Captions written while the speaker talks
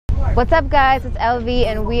What's up guys, it's LV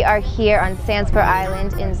and we are here on Sandsper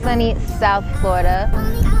Island in sunny South Florida,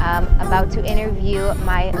 about to interview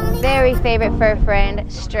my very favorite fur friend,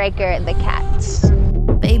 Striker the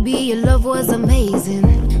cat. Baby, your love was amazing,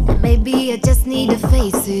 and maybe I just need to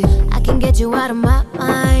face it. I can get you out of my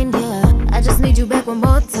mind, yeah. I just need you back one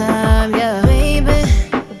more time, yeah. Baby,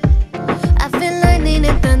 I feel lightning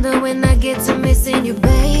and thunder when I get to missing you,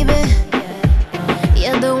 baby.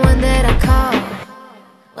 You're the one that I call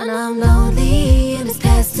when I'm lonely and it's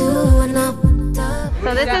past 2 and I'm up.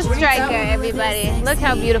 So this is Striker, everybody. Look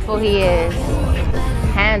how beautiful he is.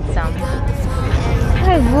 Handsome.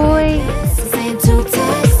 Hi, boy. Two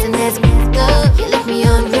texts and let's go. You left me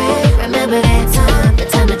on red. Remember that time, the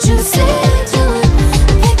time that you said to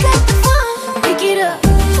pick up the phone, pick it up.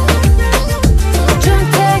 Drunk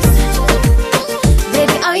text,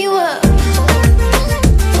 baby, are you up?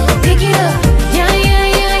 Pick it up, yeah.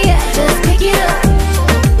 Just pick it up.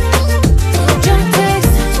 Drunk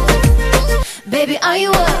text, baby, are you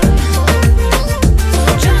up?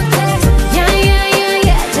 Drunk text,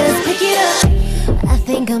 yeah. Just pick it up. I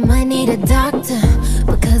think I might need a doctor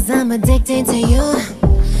because I'm addicted to you.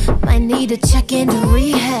 Might need to check into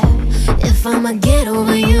rehab if I'ma get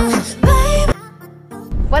over you, baby.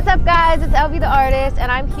 What's up guys, it's LV the artist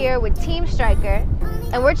and I'm here with Team Striker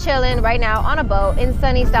and we're chilling right now on a boat in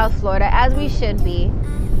sunny South Florida, as we should be.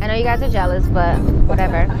 I know you guys are jealous, but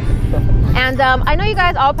whatever. And I know you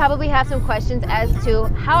guys all probably have some questions as to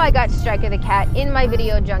how I got Striker the cat in my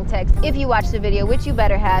video Drunk Text, if you watched the video, which you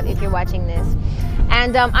better have if you're watching this.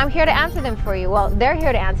 And I'm here to answer them for you. Well, they're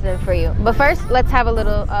here to answer them for you. But first, let's have a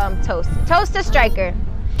little toast. Toast to Striker.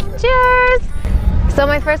 Cheers! So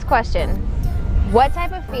my first question, what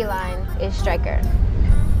type of feline is Striker?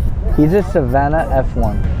 He's a Savannah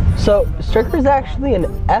F1. So, Striker's actually an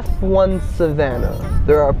F1 Savannah.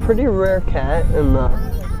 They're a pretty rare cat in the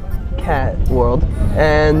cat world.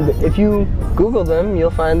 And if you Google them,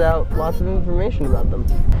 you'll find out lots of information about them.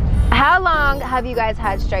 How long have you guys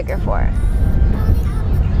had Striker for?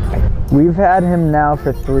 We've had him now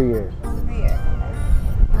for 3 years. 3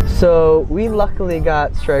 years. So, we luckily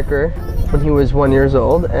got Striker when he was 1 year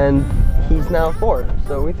old, and he's now 4.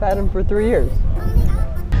 So, we've had him for 3 years.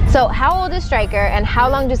 So how old is Striker and how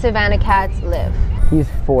long do Savannah cats live? He's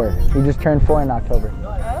 4. He just turned 4 in October.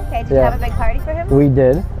 Oh, okay, did you have a big party for him? We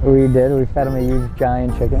did. We fed him a huge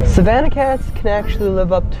giant chicken. Savannah cats can actually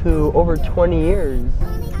live up to over 20 years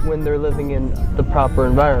when they're living in the proper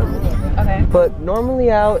environment. Okay. But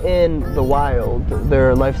normally out in the wild,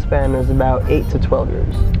 their lifespan is about 8 to 12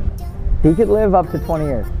 years. He could live up to 20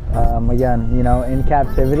 years. Again, you know, in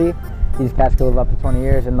captivity, these cats could live up to 20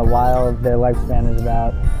 years. In the wild, their lifespan is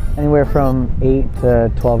about anywhere from 8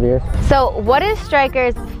 to 12 years. So what is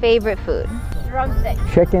Striker's favorite food? Drumstick.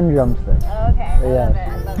 Chicken drumstick. Oh, okay, I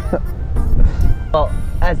love it. Well,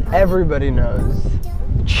 as everybody knows,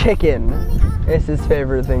 chicken is his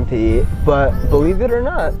favorite thing to eat. But believe it or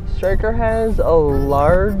not, Striker has a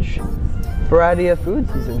large variety of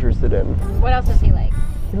foods he's interested in. What else does he like?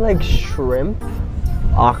 He likes shrimp,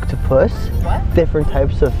 octopus, different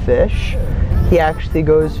types of fish. He actually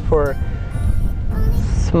goes for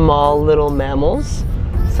small little mammals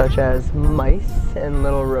such as mice and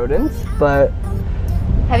little rodents. But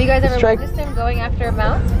have you guys ever witnessed him going after a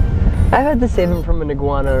mouse? I've had to save him from an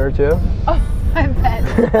iguana or two. Oh, I bet.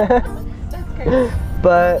 That's crazy.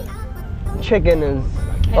 But chicken is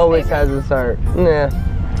always has his heart. Yeah.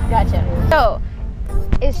 Gotcha. So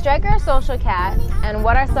is Striker a social cat and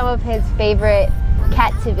what are some of his favorite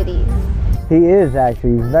captivities? He is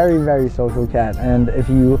actually very, very social cat, and if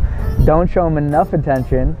you don't show him enough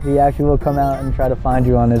attention, he actually will come out and try to find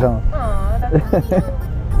you on his own. Aw, that's cute.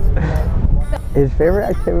 His favorite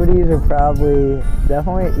activities are probably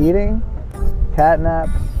definitely eating, cat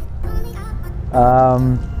naps,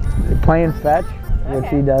 playing fetch, which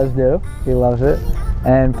he does do. He loves it,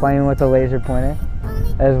 and playing with a laser pointer,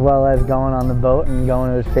 as well as going on the boat and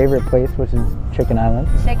going to his favorite place, which is Chicken Island.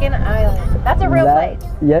 Chicken Island. That's a real place.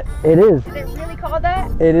 Yeah, it is. Is it really called that?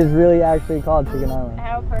 It is really actually called Chicken Island.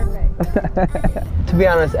 How perfect. To be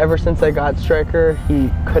honest, ever since I got Striker, he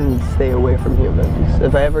couldn't stay away from humans.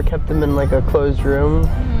 If I ever kept him in like a closed room,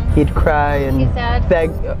 he'd cry and He's sad?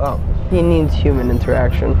 beg. Oh, he needs human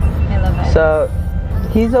interaction. I love it. So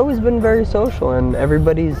he's always been very social, and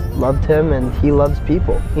everybody's loved him, and he loves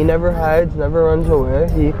people. He never hides, never runs away.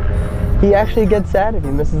 He actually gets sad if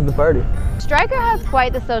he misses the party. Striker has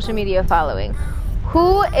quite the social media following.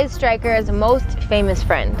 Who is Striker's most famous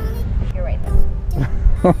friend? You're right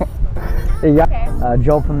there. Yeah.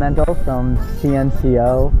 Joel Pimento from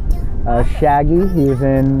CNCO. Shaggy, he was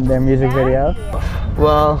in their music video.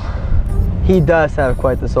 Well, He does have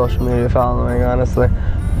quite the social media following, honestly.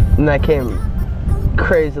 And that came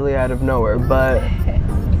crazily out of nowhere, but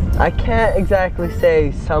I can't exactly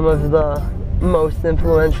say some of the most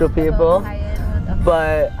influential people,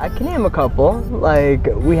 but I can name a couple. Like,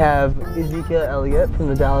 we have Ezekiel Elliott from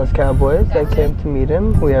the Dallas Cowboys that came to meet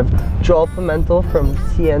him. We have Joel Pimentel from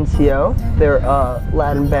CNCO, they're a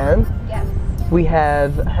Latin band. Yes. We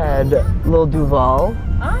have had Lil Duval.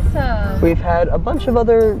 Awesome. We've had a bunch of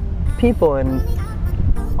other people and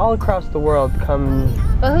all across the world come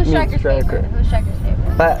But who's meet Striker's Striker. favorite? Who's Striker's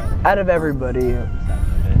favorite? But out of everybody,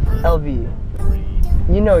 LV,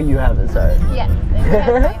 you know you have his heart. Yes.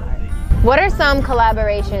 What are some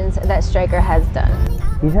collaborations that Striker has done?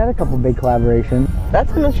 He's had a couple big collaborations.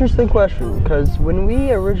 That's an interesting question, because when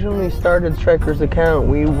we originally started Striker's account,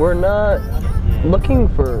 we were not looking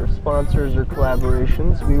for sponsors or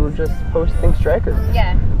collaborations. We were just posting Striker.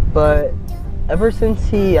 Yeah. But ever since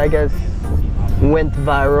he, I guess, went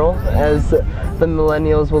viral, as the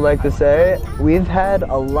millennials would like to say, we've had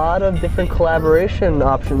a lot of different collaboration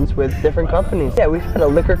options with different companies. Yeah, we've had a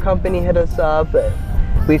liquor company hit us up.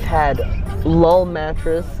 We've had Lull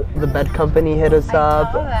Mattress, the bed company, hit us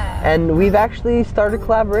up. And we've actually started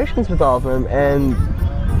collaborations with all of them, and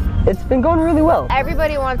it's been going really well.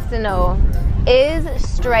 Everybody wants to know, is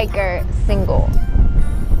Striker single?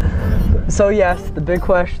 So yes, the big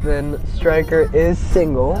question, Striker is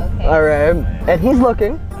single, Okay. all right, and he's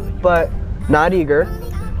looking, but not eager.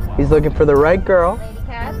 He's looking for the right girl Lady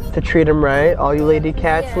Cats? to treat him right. All you lady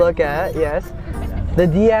cats look at, yes. The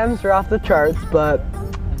DMs are off the charts, but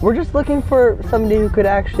we're just looking for somebody who could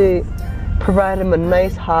actually provide him a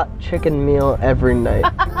nice hot chicken meal every night.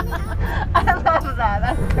 I love that.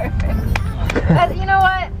 That's perfect. You know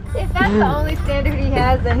what? If that's the only standard he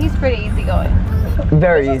has, then he's pretty easygoing.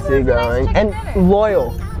 Very He just wants a nice easygoing chicken and dinner.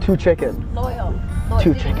 loyal to chicken. Loyal.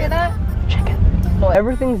 Two Did you hear chicken. that? Chicken. Loyal.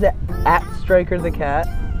 Everything's at Striker the Cat,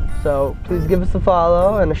 so please give us a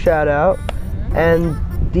follow and a shout out, and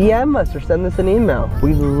DM us or send us an email.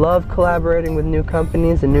 We love collaborating with new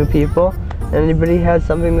companies and new people. Anybody has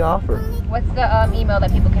something to offer. What's the email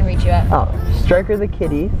that people can reach you at? Oh,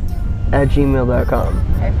 strikerthekitty@gmail.com.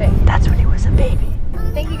 Perfect. That's when he was a baby.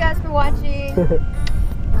 Thank you guys for watching.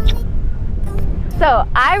 So,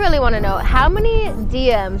 I really want to know, how many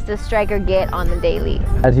DMs does Striker get on the daily?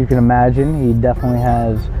 As you can imagine, he definitely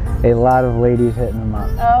has a lot of ladies hitting him up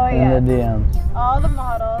Oh, in yeah. the DMs. All the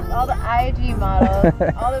models, all the IG models,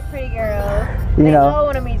 all the pretty girls. You They know. all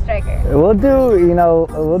want to meet Striker. We'll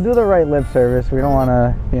do the right lip service. We don't want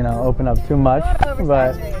to, open up too much, Don't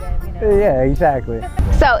but oversaturate him, yeah, exactly.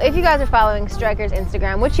 So, if you guys are following Striker's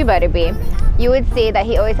Instagram, which you better be, you would see that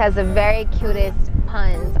he always has the very cutest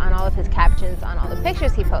puns on all of his captions, on all the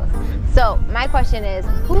pictures he posts. So, my question is,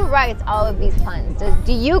 who writes all of these puns?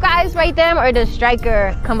 Do you guys write them, or does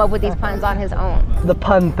Striker come up with these puns on his own? The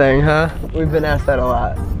pun thing, huh? We've been asked that a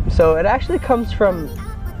lot. So it actually comes from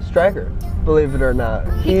Striker, believe it or not.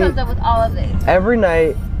 He comes up with all of this. Every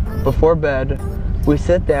night before bed, we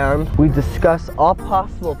sit down, we discuss all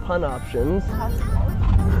possible pun options.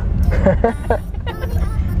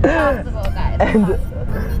 Possible, guys.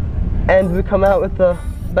 and we come out with the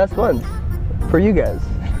best ones for you guys.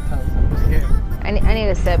 I need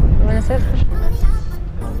a sip. You want a sip?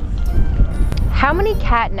 How many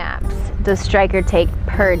cat naps does Striker take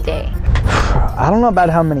per day? I don't know about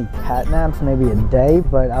how many cat naps, maybe a day,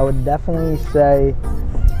 but I would definitely say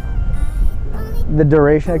the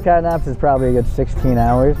duration of cat naps is probably a good 16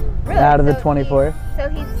 hours out of the 24. So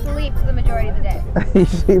he sleeps the majority of the day. He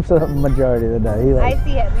sleeps the majority of the day. He I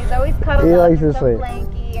see him. He's always cuddled He up likes in to some sleep.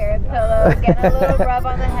 blankie or a pillow, getting a little rub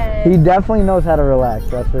on the head. He definitely knows how to relax,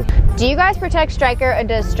 that's for sure. Do you guys protect Striker, or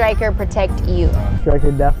does Striker protect you?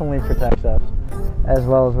 Striker definitely protects us, as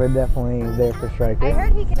well as we're definitely there for Striker. I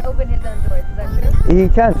heard he can open his own doors. Is that true? He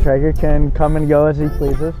can. Striker can come and go as he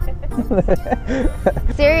pleases.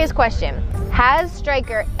 Serious question. Has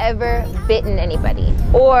Striker ever bitten anybody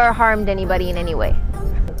or harmed anybody in any way?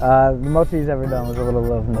 The most he's ever done was a little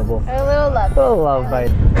love nibble. A little love. A little love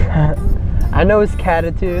bite. I know his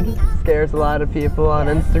catitude scares a lot of people on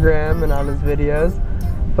Instagram and on his videos,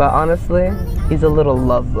 but honestly, he's a little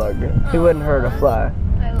love bug. He wouldn't hurt a fly,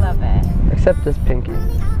 I love it. except his pinky.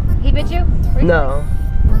 He bit you? No,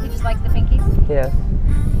 He just likes the pinkies? yes,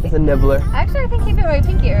 he's a nibbler. Actually, I think he bit my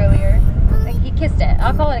pinky earlier. Like, he kissed it.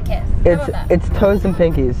 I'll call it a kiss. How about that? It's toes and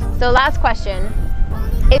pinkies. So last question.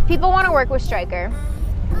 If people want to work with Striker,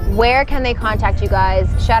 where can they contact you guys?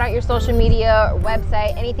 Shout out your social media or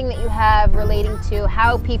website, anything that you have relating to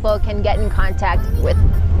how people can get in contact with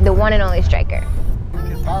the one and only Striker. You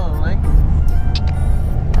can follow the link.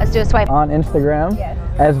 Let's do a swipe. On Instagram Yes.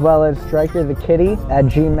 as well as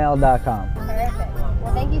strikerthekitty@gmail.com. Perfect.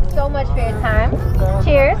 Well, thank you so much for your time.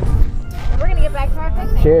 Cheers. And we're going to get back to our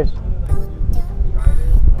picnic. Cheers.